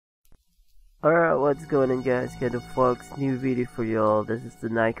Alright, what's going on guys, kind of folks, new video for y'all. This is the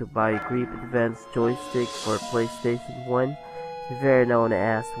NYKO Grip Advanced Joystick for PlayStation 1, very known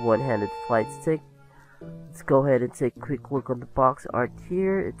as one-handed flight stick. Let's go ahead and take a quick look on the box art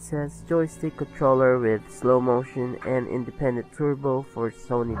here. It says joystick controller with slow motion and independent turbo for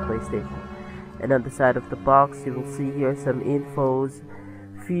Sony PlayStation. And on the side of the box you will see here some infos,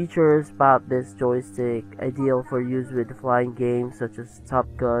 features about this joystick, ideal for use with flying games such as Top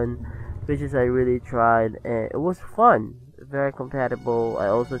Gun, which is I really tried and it was fun, very compatible. I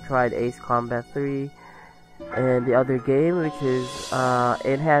also tried Ace Combat 3 and the other game, which is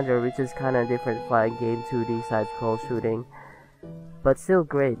In-Hander, which is kind of different flying game, 2D side-scroll shooting, but still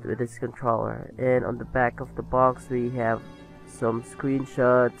great with this controller. And on the back of the box we have some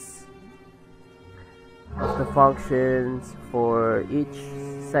screenshots of the functions for each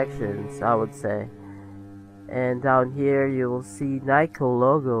sections, I would say. And down here you will see NYKO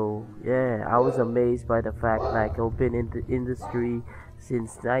logo. Yeah, I was amazed by the fact NYKO been in the industry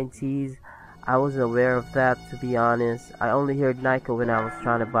since 90s. I wasn't aware of that, to be honest. I only heard NYKO when I was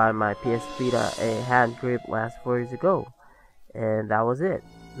trying to buy my PS Vita, a hand grip, last 4 years ago. And that was it.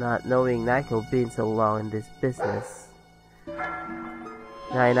 Not knowing NYKO been so long in this business.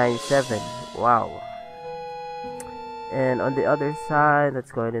 997. Wow. And on the other side,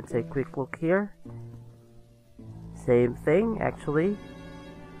 let's go ahead and take a quick look here. Same thing actually,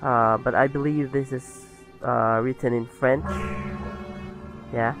 but I believe this is written in French.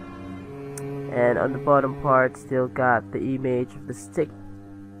 Yeah, and on the bottom part still got the image of the stick,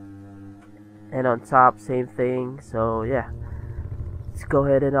 and on top same thing. So yeah, let's go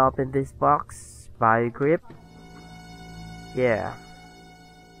ahead and open this box. Grip. Yeah.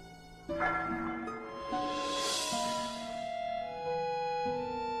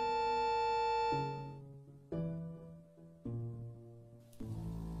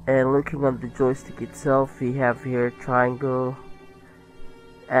 And looking on the joystick itself, we have here triangle,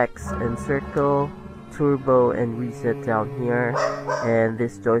 X and circle, turbo and reset down here. And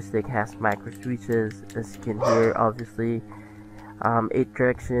this joystick has micro switches, as you can hear, obviously. 8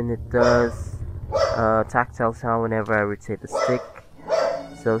 direction it does, tactile sound whenever I rotate the stick.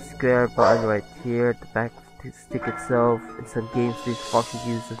 So square button right here at the back of the stick itself. In some games this function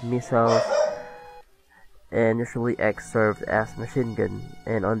uses missiles, and usually X served as machine gun.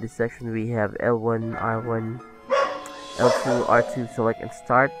 And on this section we have L1, R1, L2, R2, select and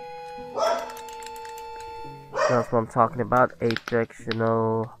start. That's what I'm talking about, 8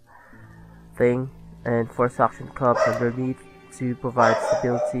 directional thing, and 4 suction cups underneath to provide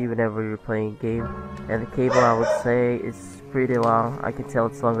stability whenever you're playing a game. And the cable, I would say, is pretty long. I can tell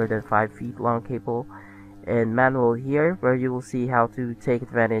it's longer than 5 feet long cable. And manual here, where you will see how to take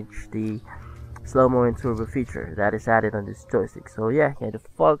advantage the slow-mo and turbo feature that is added on this joystick. So yeah, the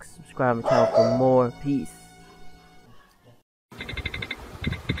folks, subscribe to my channel for more. Peace.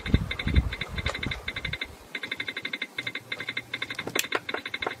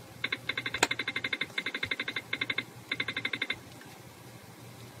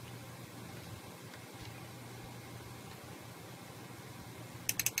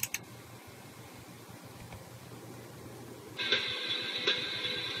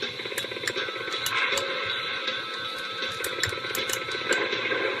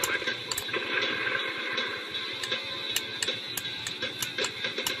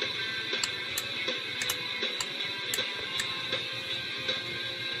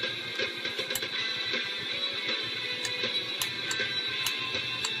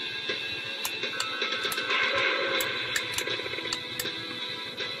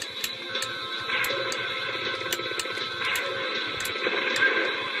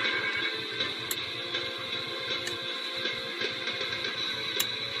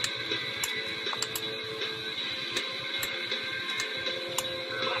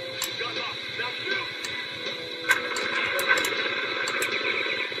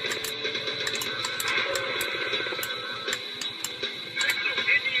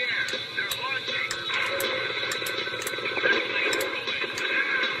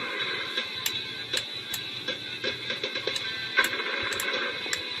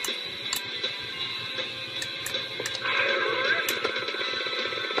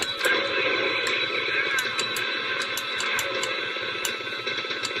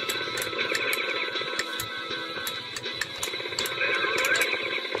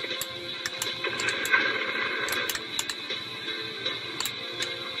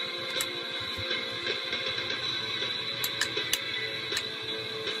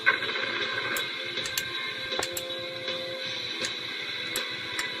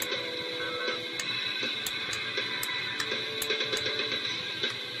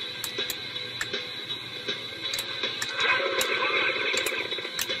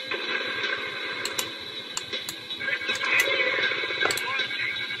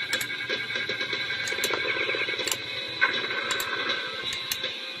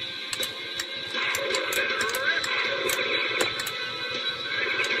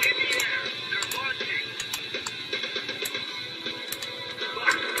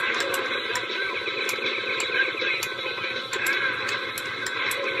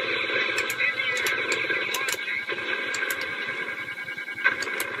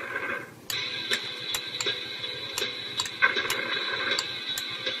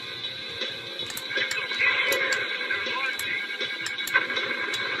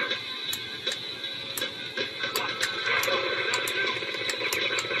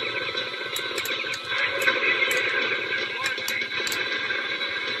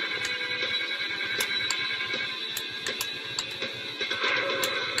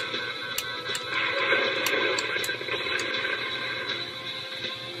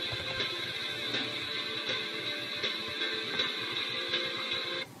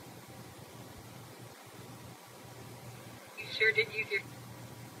 Sure did use your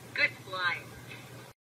good flying.